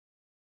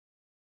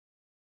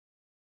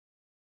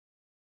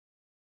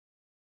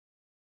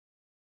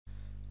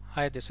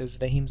Hi, this is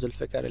Rahim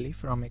Zulfikar Ali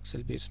from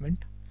Excel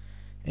Basement.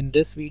 In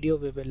this video,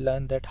 we will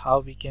learn that how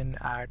we can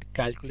add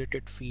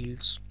calculated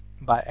fields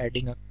by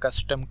adding a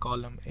custom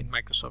column in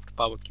Microsoft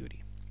Power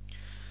Query.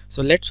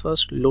 So let's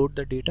first load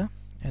the data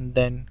and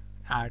then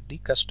add the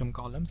custom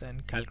columns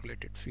and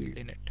calculated field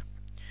in it.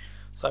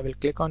 So I will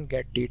click on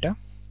Get Data,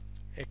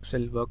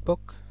 Excel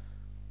Workbook,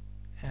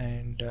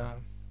 and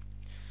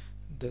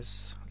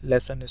this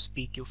lesson is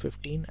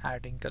PQ15,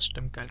 adding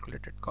custom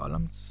calculated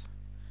columns.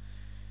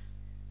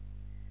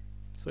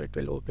 So it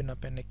will open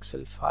up an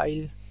Excel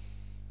file. It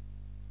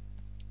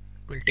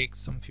will take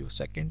some few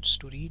seconds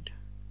to read.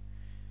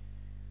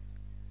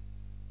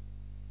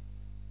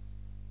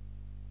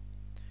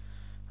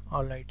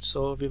 Alright,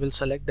 so we will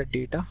select the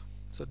data.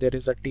 So there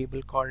is a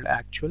table called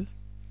actual,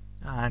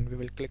 and we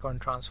will click on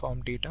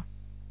transform data.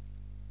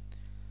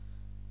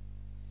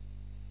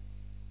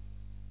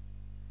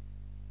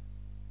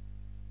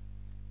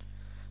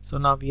 So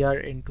now we are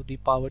into the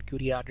Power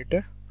Query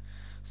editor.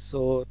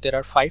 So there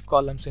are 5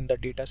 columns in the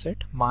data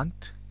set: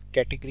 month,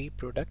 category,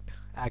 product,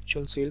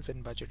 actual sales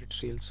and budgeted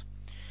sales.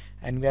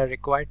 And we are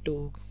required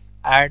to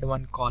add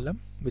one column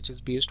which is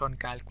based on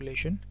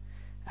calculation,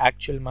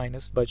 actual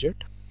minus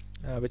budget,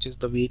 which is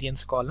the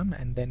variance column,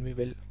 and then we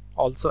will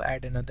also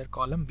add another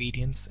column,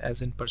 variance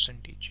as in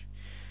percentage.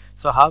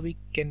 So how we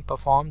can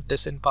perform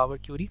this in Power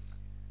Query?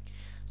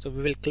 So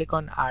we will click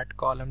on Add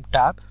Column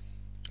tab,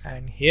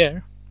 and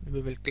here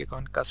we will click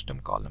on Custom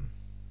Column.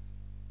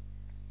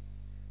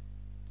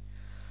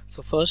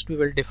 So first we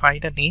will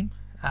define a name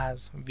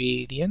as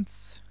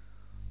variance,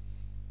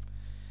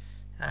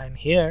 and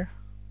here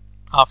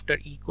after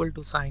equal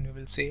to sign we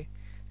will say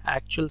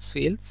actual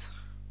sales.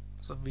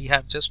 So we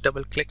have just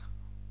double click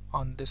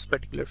on this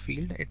particular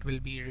field, it will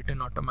be written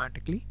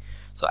automatically.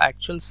 So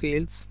actual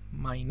sales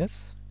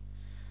minus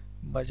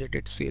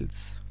budgeted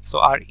sales. So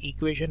our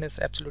equation is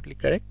absolutely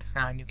correct,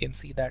 and you can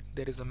see that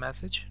there is a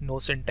message, no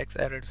syntax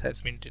errors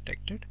has been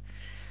detected.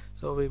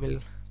 So we will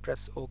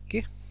press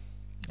OK,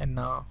 and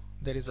now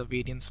there is a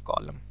variance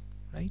column,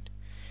 right?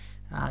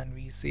 And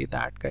we say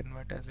that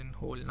convert as in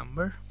whole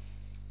number,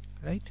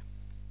 right?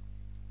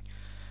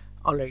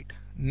 Alright,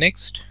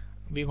 next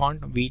we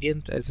want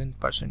variance as in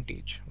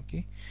percentage.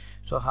 Okay,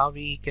 so how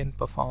we can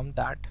perform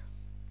that?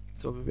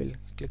 So we will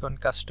click on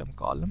custom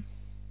column,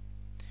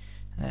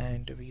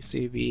 and we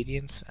say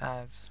variance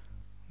as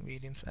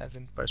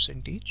in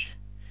percentage.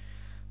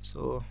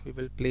 So we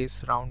will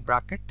place round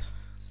bracket,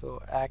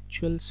 so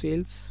actual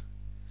sales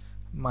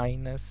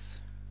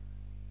minus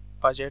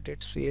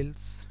budgeted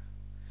sales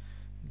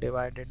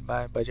divided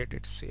by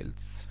budgeted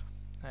sales,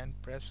 and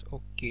press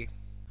OK.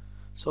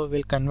 So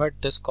we'll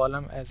convert this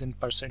column as in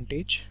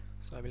percentage.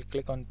 So I will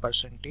click on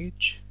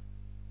percentage,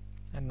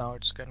 and now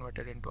it's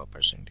converted into a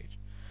percentage.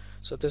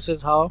 So this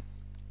is how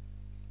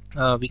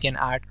we can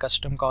add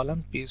custom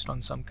column based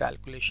on some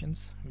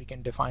calculations we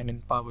can define in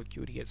Power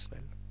Query as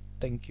well.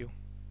 Thank you.